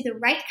access to the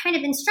right kind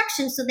of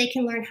instruction so they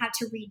can learn how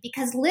to read,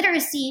 because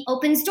literacy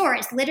opens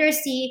doors.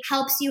 Literacy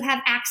helps you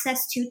have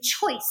access to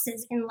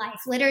choices in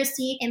life.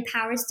 Literacy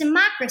empowers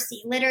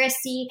democracy.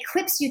 Literacy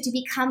equips you to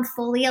become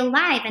fully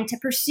alive and to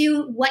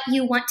pursue what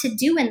you want to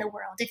do in the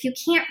world. If you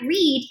can't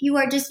read, you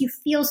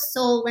feel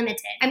so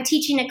limited. I'm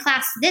teaching a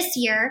class this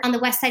year on the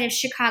west side of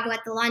Chicago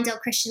at the Lawndale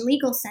Christian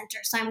Legal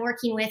Center. So I'm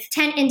working with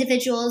 10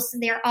 individuals.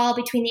 They're all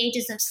between the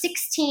ages of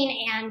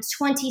 16 and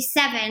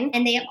 27,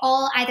 and they have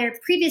all either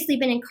previously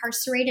been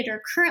incarcerated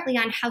or currently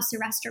on house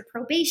arrest or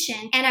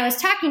probation. And I was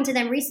talking to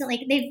them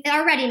recently. They've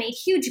already made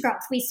huge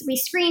growth. We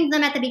screened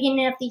them at the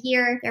beginning of the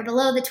year. They're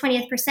below the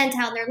 20th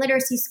percentile. Their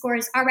literacy score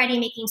is already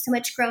making so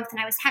much growth. And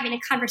I was having a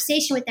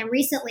conversation with them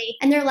recently,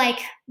 and they're like,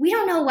 we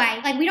don't know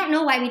why. Like, we don't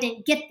know why we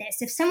didn't get this.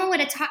 If someone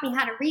would have taught me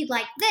how to read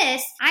like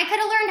this, I could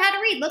have learned how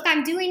to read. Look,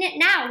 I'm doing it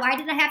now. Why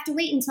did I have to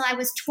wait until I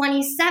was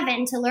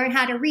 27 to learn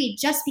how to read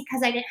just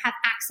because I didn't have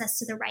access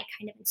to the right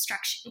kind of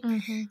instruction?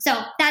 Mm-hmm.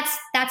 So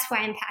that's why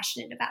I'm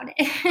passionate about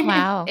it.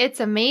 Wow. It's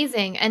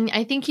amazing. And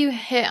I think you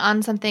hit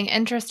on something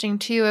interesting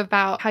too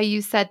about how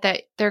you said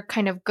that they're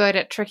kind of good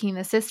at tricking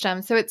the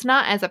system. So it's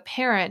not as a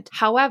parent.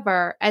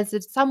 However, as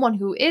someone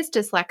who is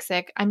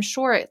dyslexic, I'm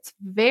sure it's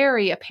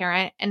very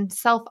apparent and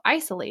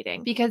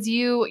self-isolating because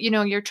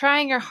you're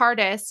trying your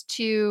hardest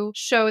to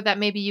show that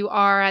maybe you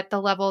are at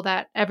the level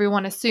that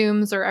everyone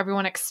assumes or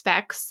everyone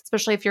expects,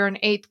 especially if you're in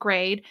 8th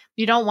grade.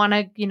 You don't want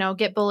to,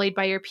 get bullied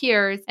by your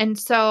peers. And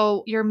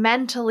so you're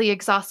mentally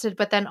exhausted,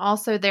 but then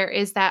also there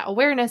is that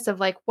awareness of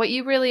like what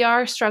you really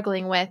are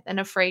struggling with and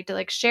afraid to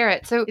like share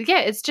it. So yeah,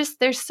 it's just,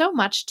 there's so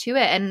much to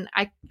it. And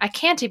I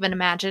can't even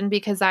imagine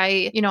because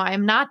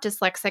I'm not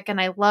dyslexic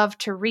and I love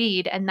to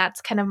read and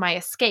that's kind of my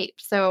escape.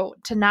 So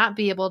to not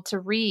be able to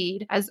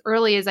read as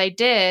early as I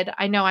did,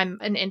 I know I'm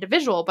an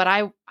individual, but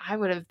I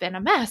would have been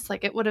a mess.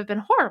 Like it would have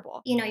been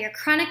horrible. You're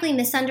chronically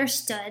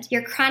misunderstood.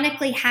 You're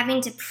chronically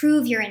having to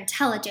prove your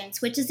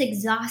intelligence, which is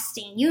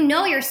exhausting.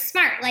 You're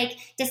smart. Like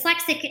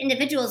dyslexic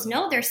individuals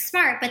know they're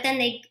smart, but then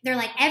they're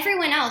like,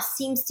 everyone else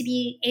seems to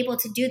be able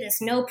to do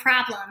this. No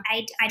problem.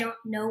 I don't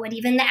know what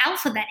even the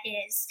alphabet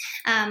is.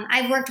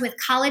 I've worked with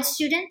college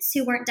students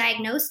who weren't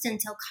diagnosed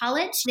until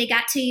college. They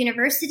got to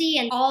university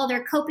and all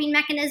their coping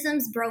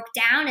mechanisms broke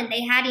down and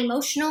they had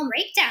emotional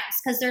breakdowns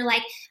because they're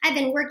like, I've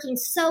been working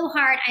so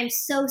hard. I'm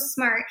so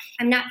smart.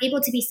 I'm not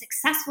able to be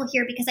successful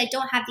here because I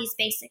don't have these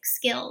basic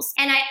skills.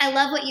 And I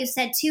love what you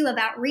said too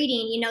about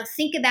reading.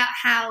 Think about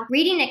how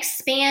reading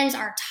expands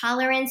our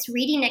tolerance.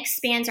 Reading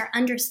expands our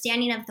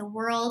understanding of the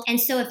world. And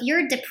so if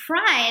you're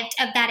deprived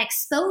of that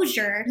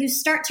exposure, you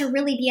start to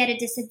really be at a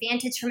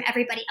disadvantage from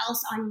everybody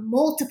else on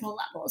multiple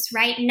levels,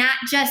 right? Not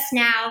just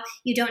now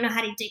you don't know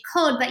how to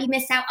decode, but you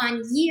miss out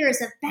on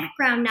years of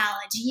background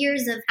knowledge,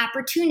 years of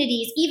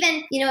opportunities.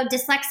 Even,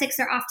 dyslexics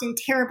are often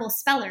terrible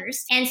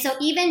spellers. And so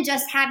even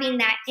just having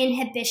that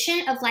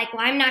inhibition of like,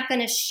 well, I'm not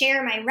going to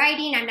share my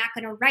writing. I'm not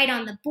going to write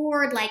on the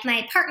board. Like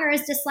my partner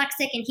is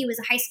dyslexic and he was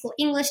a high school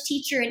English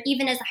teacher. And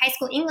even as a high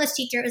school English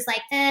teacher, it was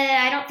like,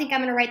 I don't think I'm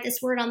going to write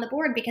this word on the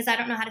board because I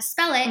don't know how to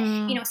spell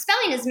it.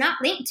 Spelling is not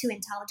linked to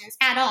intelligence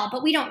at all,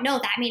 but we don't know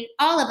that. I mean,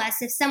 all of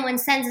us, if someone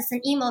sends us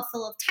an email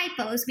full of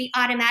typos, we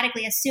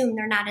automatically assume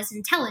they're not as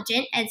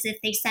intelligent as if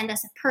they send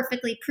us a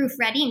perfectly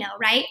proofread email,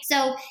 right?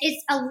 So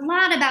it's a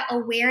lot about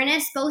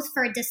awareness, both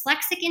for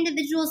dyslexic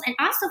individuals and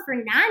also for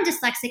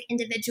non-dyslexic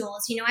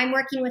individuals. I'm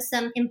working with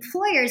some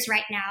employers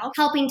right now,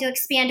 helping to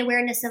expand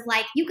awareness of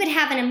like, you could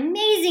have an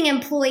amazing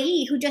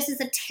employee who just is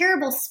a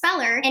terrible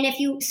speller. And if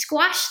you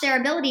squash their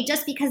ability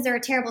just because they're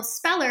a terrible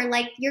speller,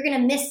 like you're going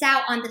to miss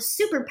out on the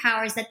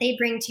superpowers that they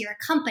bring to your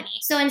company.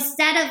 So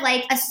instead of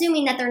like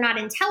assuming that they're not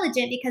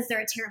intelligent because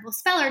they're a terrible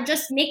speller,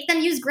 just make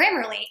them use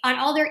Grammarly on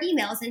all their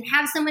emails and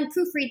have someone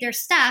proofread their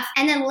stuff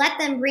and then let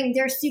them bring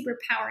their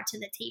superpower to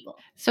the table.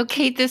 So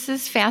Kate, this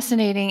is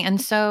fascinating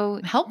and so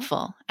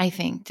helpful, I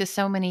think, to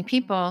so many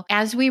people.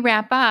 As we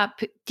wrap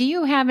up, do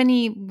you have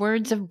any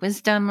words of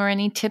wisdom or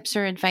any tips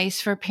or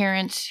advice for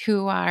parents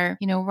who are,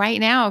 right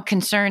now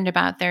concerned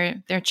about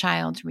their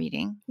child's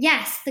reading?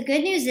 Yes. The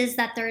good news is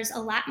that there's a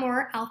lot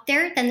more out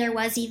there than there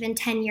was even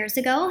 10 years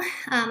ago.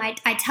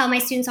 I tell my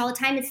students all the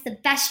time, it's the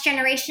best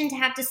generation to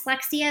have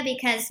dyslexia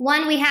because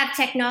one, we have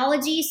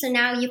technology. So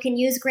now you can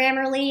use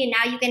Grammarly and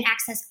now you can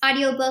access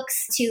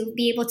audiobooks to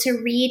be able to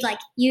read, like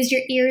use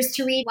your ears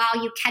to read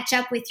while you catch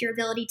up with your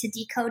ability to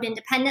decode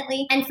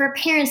independently. And for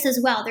parents as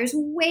well, there's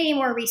way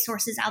more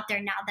resources out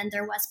there now than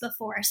there was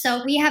before.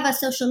 So we have a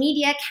social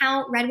media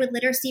account, Redwood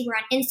Literacy. We're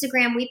on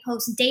Instagram. We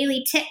post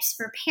daily tips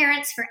for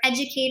parents, for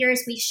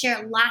educators. We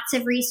share lots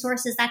of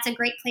resources. That's a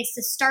great place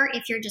to start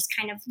if you're just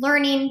kind of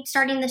learning,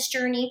 starting this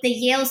journey. The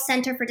Yale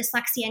Center for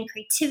Dyslexia and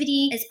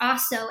Creativity is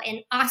also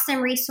an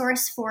awesome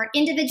resource for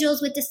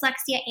individuals with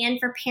dyslexia and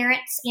for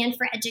parents and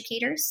for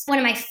educators. One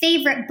of my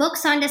favorite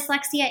books on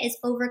dyslexia is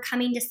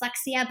Overcoming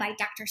Dyslexia by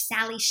Dr.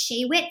 Sally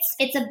Shaywitz.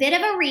 It's a bit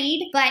of a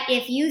read, but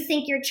if you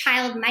think your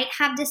child might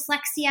have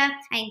dyslexia,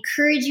 I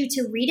encourage you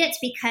to read it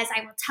because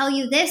I will tell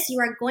you this, you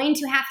are going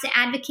to have to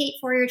advocate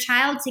for your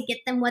child to get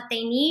them what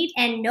they need,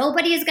 and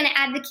nobody is going to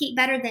advocate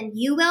better than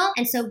you will.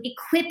 And so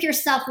equip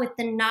yourself with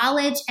the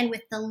knowledge and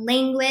with the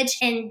language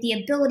and the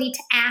ability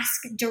to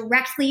ask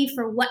directly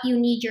for what you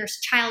need your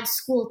child's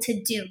school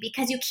to do,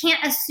 because you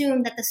can't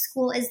assume that the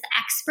school is the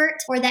expert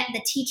or that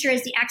the teacher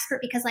is the expert,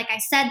 because like I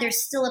said,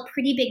 there's still a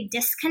pretty big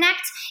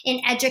disconnect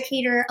in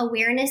educator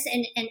awareness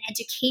and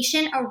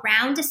education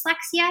around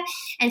dyslexia.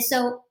 And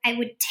so I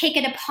would take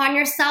it upon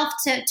yourself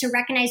to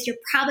recognize you're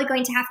probably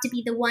going to have to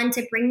be the one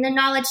to bring the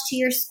knowledge to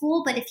your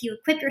school. But if you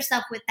equip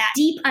yourself with that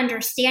deep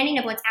understanding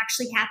of what's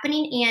actually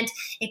happening and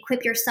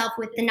equip yourself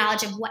with the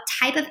knowledge of what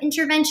type of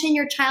intervention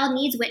your child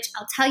needs, which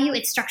I'll tell you,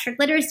 it's structured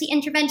literacy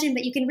intervention,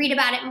 but you can read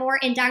about it more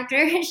in Dr.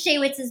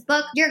 Shaywitz's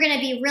book, you're going to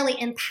be really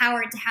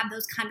empowered to have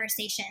those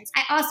conversations.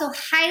 I also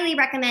highly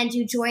recommend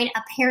you join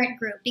a parent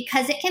group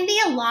because it can be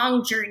a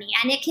long journey,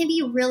 and it can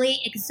be really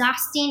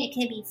exhausting. It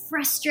can be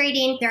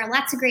frustrating. There are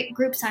lots of great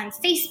groups on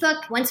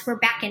Facebook. Once we're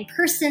back in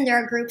person,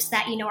 there are groups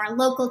that, are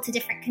local to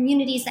different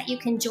communities that you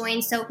can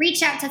join. So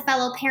reach out to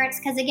fellow parents,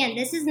 because again,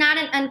 this is not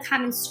an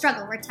uncommon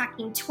struggle. We're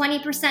talking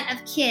 20%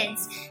 of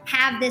kids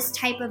have this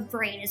type of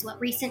brain, is what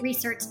recent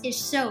research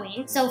is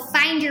showing. So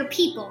find your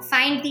people,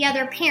 find the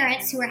other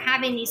parents who are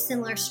having these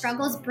similar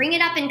struggles, bring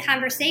it up in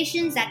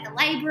conversations at the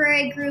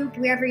library group,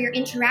 wherever you're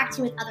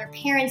interacting with other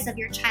parents of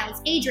your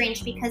child's age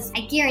range, because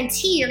I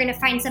guarantee you're going to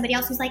find somebody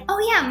else who's like, oh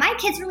yeah, my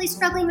kid's really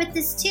struggling with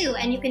this too.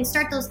 And you can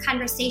start those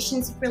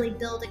conversations and really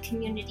build a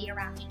community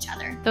around each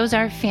other. Those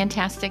are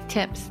fantastic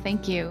tips.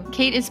 Thank you.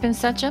 Kate, it's been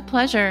such a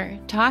pleasure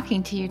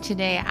talking to you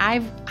today.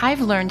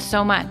 I've learned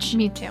so much.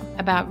 Me too.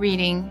 About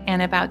reading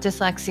and about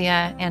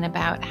dyslexia and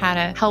about how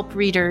to help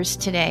readers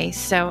today.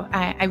 So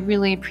I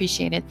really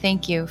appreciate it.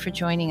 Thank you for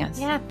joining us.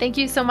 Yeah, thank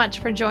you so much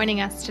for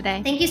joining us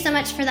today. Thank you so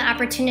much for the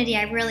opportunity.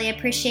 I really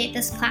appreciate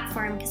this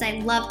platform because I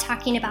love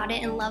talking about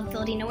it and love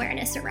building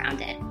awareness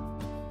around it.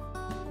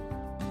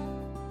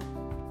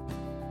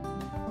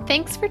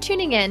 Thanks for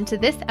tuning in to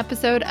this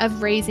episode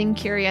of Raising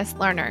Curious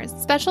Learners.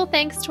 Special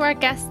thanks to our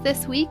guest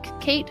this week,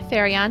 Kate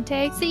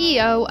Ferriante,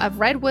 CEO of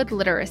Redwood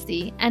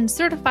Literacy and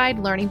Certified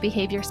Learning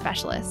Behavior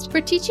Specialist,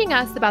 for teaching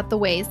us about the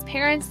ways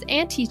parents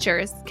and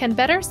teachers can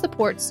better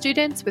support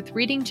students with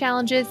reading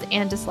challenges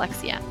and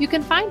dyslexia. You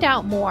can find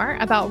out more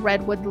about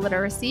Redwood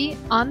Literacy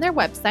on their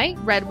website,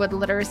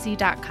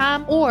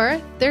 redwoodliteracy.com,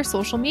 or their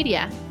social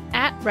media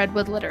at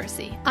Redwood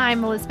Literacy.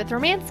 I'm Elizabeth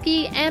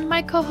Romanski, and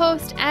my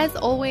co-host, as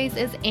always,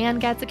 is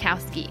Ann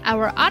Gadzikowski.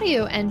 Our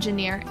audio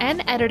engineer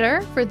and editor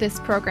for this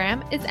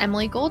program is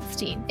Emily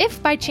Goldstein. If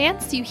by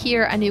chance you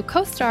hear a new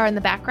co-star in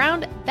the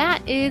background,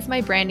 that is my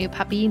brand new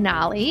puppy,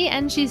 Nolly,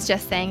 and she's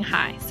just saying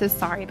hi, so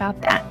sorry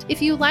about that.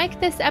 If you like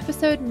this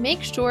episode,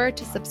 make sure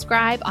to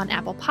subscribe on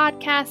Apple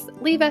Podcasts,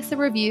 leave us a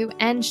review,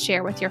 and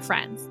share with your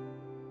friends.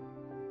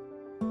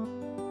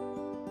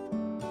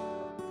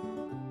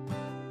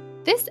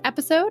 This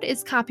episode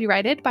is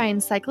copyrighted by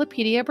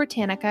Encyclopedia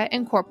Britannica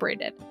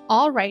Incorporated.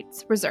 All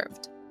rights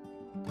reserved.